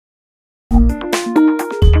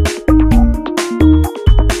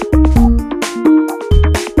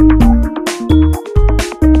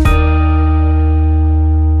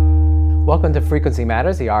Welcome to Frequency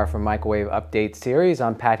Matters, the RF and Microwave Update series.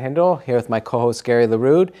 I'm Pat Hindle, here with my co-host Gary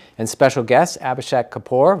Lerude and special guest Abhishek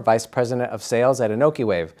Kapoor, Vice President of Sales at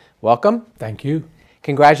Anokiwave. Welcome. Thank you.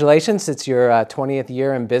 Congratulations, it's your 20th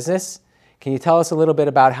year in business. Can you tell us a little bit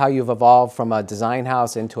about how you've evolved from a design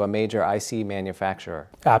house into a major IC manufacturer?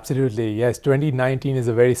 Absolutely, yes. 2019 is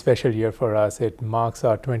a very special year for us. It marks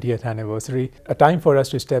our 20th anniversary, a time for us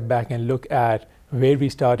to step back and look at where we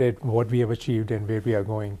started, what we have achieved, and where we are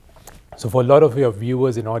going. So for a lot of your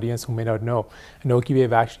viewers and audience who may not know,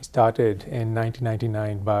 Anokiwave actually started in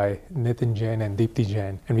 1999 by Nitin Jain and Deepti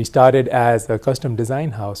Jain. And we started as a custom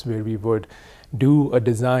design house where we would do a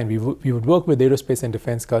design. We would work with aerospace and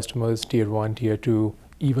defense customers, tier 1, tier 2,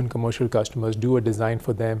 even commercial customers, do a design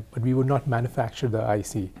for them, but we would not manufacture the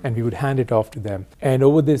IC and we would hand it off to them. And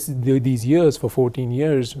over these years, for 14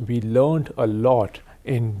 years, we learned a lot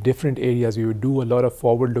in different areas. We would do a lot of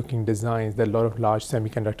forward-looking designs that a lot of large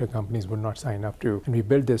semiconductor companies would not sign up to. And we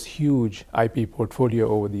built this huge IP portfolio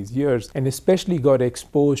over these years and especially got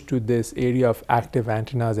exposed to this area of active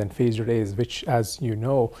antennas and phased arrays, which, as you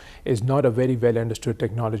know, is not a very well understood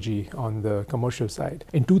technology on the commercial side.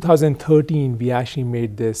 In 2013, we actually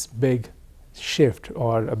made this big shift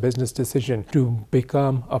or a business decision to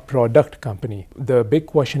become a product company. The big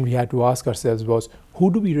question we had to ask ourselves was,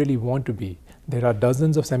 who do we really want to be? There are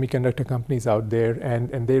dozens of semiconductor companies out there,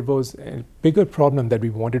 and there was a bigger problem that we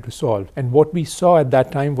wanted to solve. And what we saw at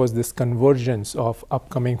that time was this convergence of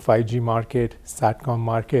upcoming 5G market, SATCOM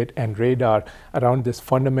market, and radar around this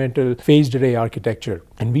fundamental phased array architecture.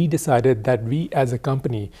 And we decided that we as a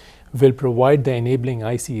company will provide the enabling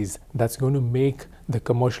ICs that's going to make the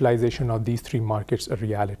commercialization of these three markets a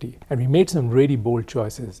reality. And we made some really bold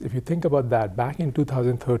choices. If you think about that, back in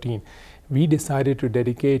 2013, we decided to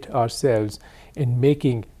dedicate ourselves in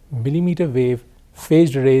making millimeter wave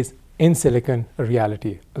phased arrays in silicon a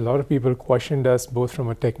reality. A lot of people questioned us both from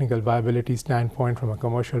a technical viability standpoint, from a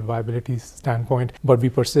commercial viability standpoint, but we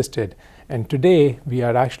persisted. And today we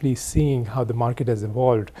are actually seeing how the market has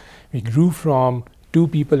evolved. We grew from 2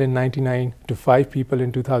 people in 99 to 5 people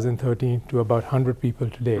in 2013 to about 100 people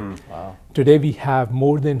today. Wow. Today we have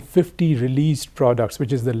more than 50 released products,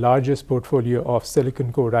 which is the largest portfolio of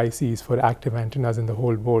silicon core ICs for active antennas in the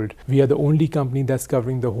whole world. We are the only company that's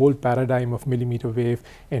covering the whole paradigm of millimeter wave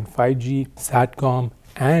in 5G, SATCOM,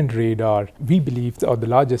 and radar. We believe the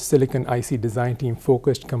largest silicon IC design team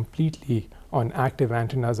focused completely on active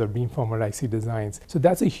antennas or beamformer IC designs. So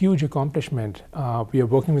that's a huge accomplishment. We are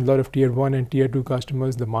working with a lot of tier 1 and tier 2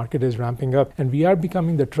 customers. The market is ramping up and we are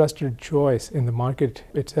becoming the trusted choice in the market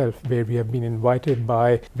itself, where we have been invited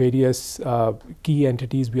by various key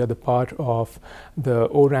entities. We are the part of the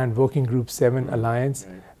ORAN Working Group 7 Alliance,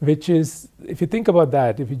 which is, if you think about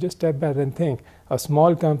that, if you just step back and think, a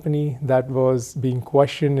small company that was being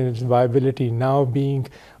questioned in its viability now being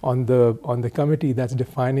on the committee that's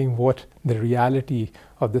defining what the reality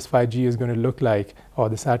of this 5G is going to look like, or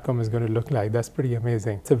the SATCOM is going to look like. That's pretty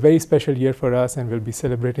amazing. It's a very special year for us, and we'll be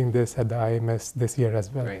celebrating this at the IMS this year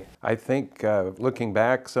as well. Great. I think looking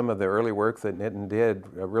back, some of the early work that Nitin did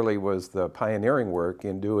really was the pioneering work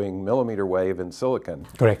in doing millimeter wave in silicon.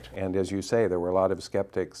 Correct. And as you say, there were a lot of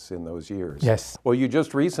skeptics in those years. Yes. Well, you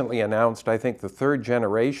just recently announced, I think, the 3rd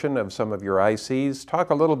generation of some of your ICs.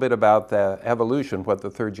 Talk a little bit about the evolution, what the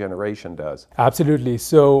 3rd generation does. Absolutely.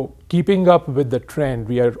 So keeping up with the trend,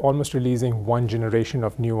 we are almost releasing 1 generation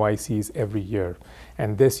of new ICs every year.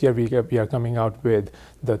 And this year we are coming out with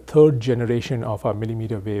the 3rd generation of our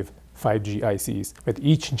millimeter wave 5G ICs. With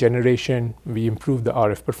each generation, we improve the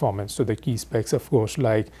RF performance. So the key specs, of course,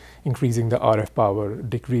 like increasing the RF power,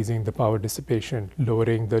 decreasing the power dissipation,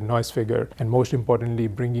 lowering the noise figure, and most importantly,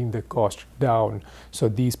 bringing the cost down. So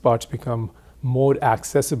these parts become more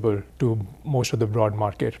accessible to most of the broad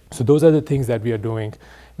market. So those are the things that we are doing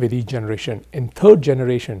with each generation. In 3rd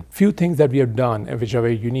generation, few things that we have done which are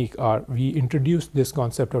very unique are we introduced this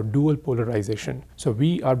concept of dual polarization. So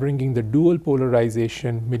we are bringing the dual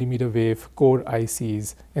polarization millimeter wave core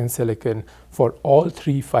ICs in silicon for all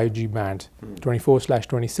 3 5G bands,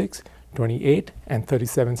 24/26, 28 and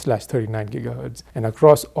 37/39 gigahertz. And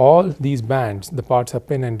across all these bands, the parts are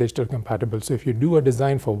pin and digital compatible. So if you do a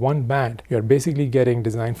design for one band, you're basically getting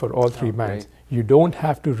design for all 3 bands. Great. You don't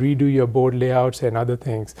have to redo your board layouts and other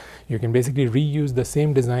things. You can basically reuse the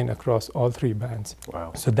same design across all 3 bands.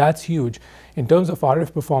 Wow. So that's huge. In terms of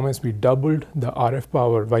RF performance, we doubled the RF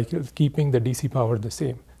power while keeping the DC power the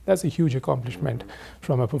same. That's a huge accomplishment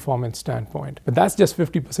from a performance standpoint. But that's just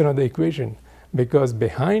 50% of the equation, because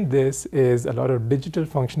behind this is a lot of digital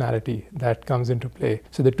functionality that comes into play.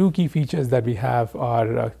 So the 2 key features that we have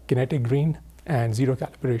are kinetic green and zero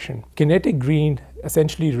calibration. Kinetic green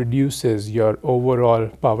essentially reduces your overall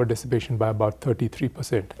power dissipation by about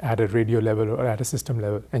 33% at a radio level or at a system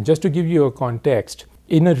level. And just to give you a context,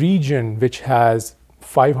 in a region which has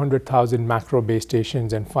 500,000 macro base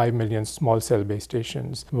stations and 5 million small cell base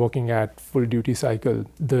stations working at full duty cycle,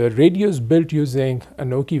 the radios built using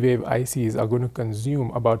Anokiwave ICs are going to consume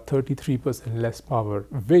about 33% less power,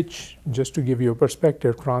 which, just to give you a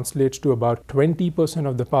perspective, translates to about 20%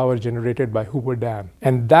 of the power generated by Hoover Dam.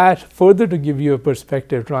 And that, further to give you a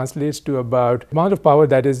perspective, translates to about the amount of power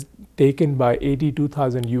that is taken by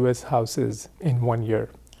 82,000 US houses in 1 year.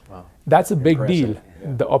 Wow. That's a big Impressive. deal.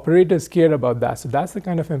 The operators care about that. So that's the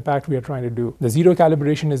kind of impact we are trying to do. The zero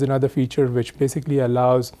calibration is another feature which basically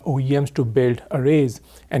allows OEMs to build arrays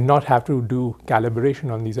and not have to do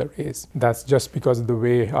calibration on these arrays. That's just because of the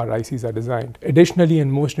way our ICs are designed. Additionally,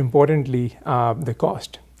 and most importantly, the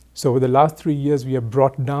cost. So over the last 3 years, we have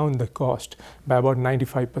brought down the cost by about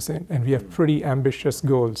 95%, and we have pretty ambitious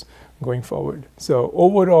goals going forward. So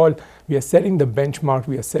overall, we are setting the benchmark,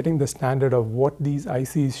 we are setting the standard of what these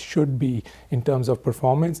ICs should be in terms of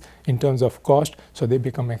performance, in terms of cost, so they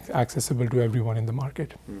become accessible to everyone in the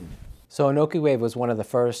market. So Anokiwave was one of the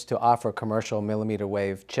first to offer commercial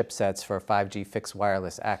mmWave chipsets for 5G fixed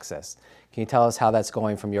wireless access. Can you tell us how that's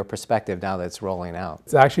going from your perspective now that it's rolling out?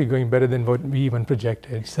 It's actually going better than what we even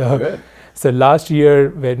projected. So last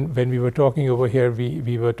year, when we were talking over here,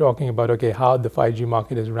 we were talking about, okay, how the 5G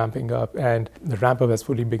market is ramping up, and the ramp up has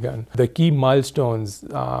fully begun. The key milestones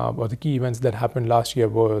or the key events that happened last year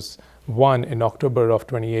was, one, in October of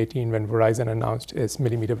 2018, when Verizon announced its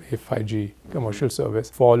mmWave 5G commercial service,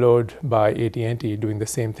 followed by AT&T doing the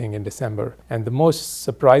same thing in December. And the most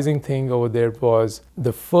surprising thing over there was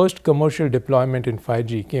the first commercial deployment in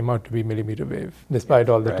 5G came out to be mmWave, despite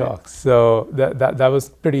all the talks. So that was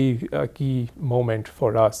pretty key moment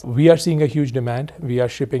for us. We are seeing a huge demand. We are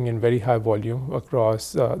shipping in very high volume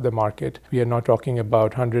across the market. We are not talking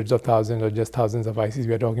about hundreds of thousands or just thousands of ICs.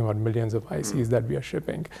 We are talking about millions of ICs that we are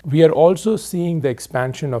shipping. We are also seeing the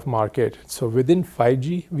expansion of market. So within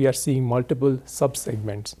 5G, we are seeing multiple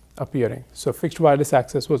sub-segments appearing. So fixed wireless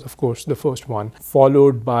access was, of course, the first one,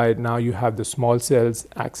 followed by now you have the small cells,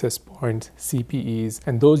 access points, CPEs,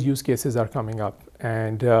 and those use cases are coming up.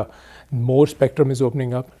 And more spectrum is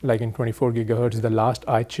opening up, like in 24 gigahertz. The last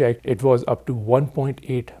I checked, it was up to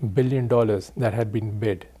 $1.8 billion that had been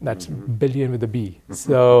bid. That's billion with a B.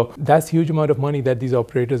 So that's huge amount of money that these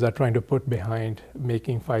operators are trying to put behind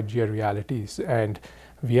making 5G a reality. And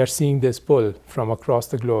we are seeing this pull from across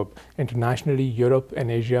the globe. Internationally, Europe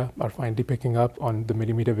and Asia are finally picking up on the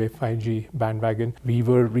mmWave 5G bandwagon. We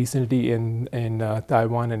were recently in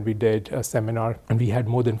Taiwan, and we did a seminar, and we had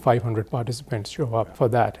more than 500 participants show up for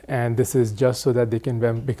that. And this is just so that they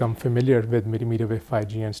can become familiar with mmWave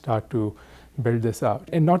 5G and start to build this out.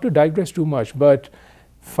 And not to digress too much, but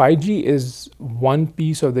 5G is one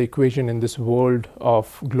piece of the equation in this world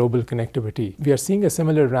of global connectivity. We are seeing a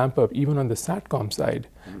similar ramp up even on the SATCOM side,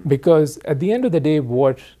 because at the end of the day,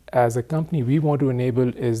 what as a company we want to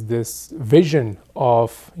enable is this vision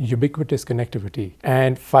of ubiquitous connectivity.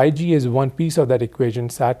 And 5G is one piece of that equation.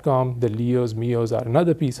 SATCOM, the LEOs, MEOs are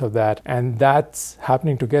another piece of that. And that's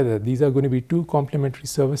happening together. These are going to be two complementary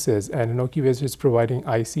services. And Anokiwave is providing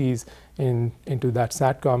ICs into that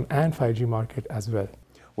SATCOM and 5G market as well.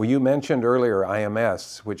 Well, you mentioned earlier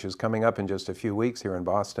IMS, which is coming up in just a few weeks here in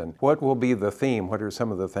Boston. What will be the theme? What are some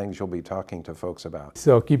of the things you'll be talking to folks about?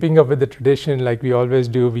 So keeping up with the tradition, like we always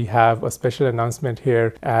do, we have a special announcement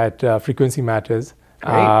here at Frequency Matters.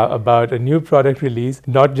 About a new product release,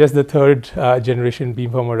 not just the third generation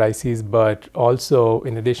beamformer ICs, but also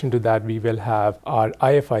in addition to that, we will have our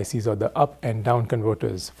IFICs, or the up and down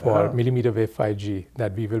converters for mmWave 5G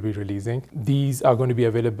that we will be releasing. These are going to be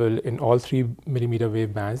available in all 3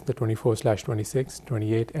 mmWave bands, the 24/26,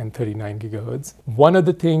 28, and 39 gigahertz. One of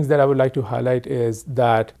the things that I would like to highlight is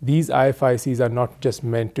that these IFICs are not just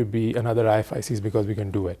meant to be another IFICs because we can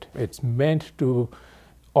do it. It's meant to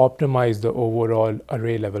optimize the overall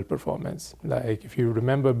array level performance. Like if you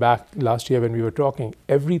remember back last year when we were talking,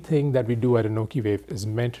 everything that we do at Anokiwave is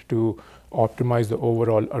meant to optimize the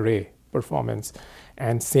overall array performance.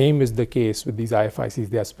 And same is the case with these IFICs.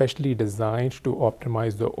 They are specially designed to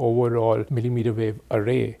optimize the overall mmWave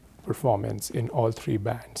array performance in all 3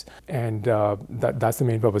 bands. And that's the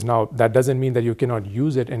main purpose. Now, that doesn't mean that you cannot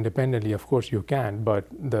use it independently. Of course you can, but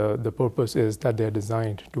the purpose is that they're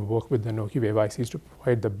designed to work with the Anokiwave ICs to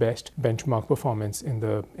provide the best benchmark performance in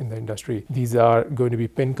the industry. These are going to be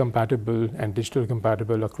pin compatible and digital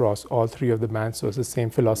compatible across all 3 of the bands. So it's the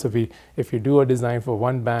same philosophy. If you do a design for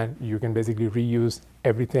one band, you can basically reuse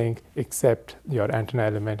everything except your antenna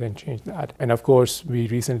element and change that. And of course, we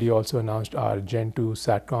recently also announced our Gen 2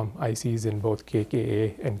 SATCOM ICs in both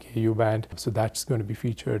KKA and KU band. So that's going to be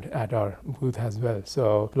featured at our booth as well.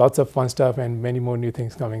 So lots of fun stuff and many more new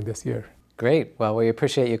things coming this year. Great. Well, we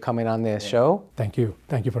appreciate you coming on this show. Thank you.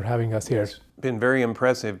 Thank you for having us here. It's been very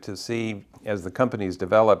impressive to see, as the company's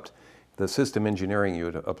developed, the system engineering you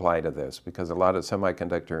apply to this, because a lot of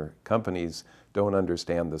semiconductor companies don't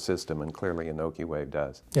understand the system, and clearly Anokiwave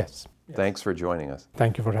does. Yes. Thanks for joining us.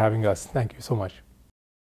 Thank you for having us. Thank you so much.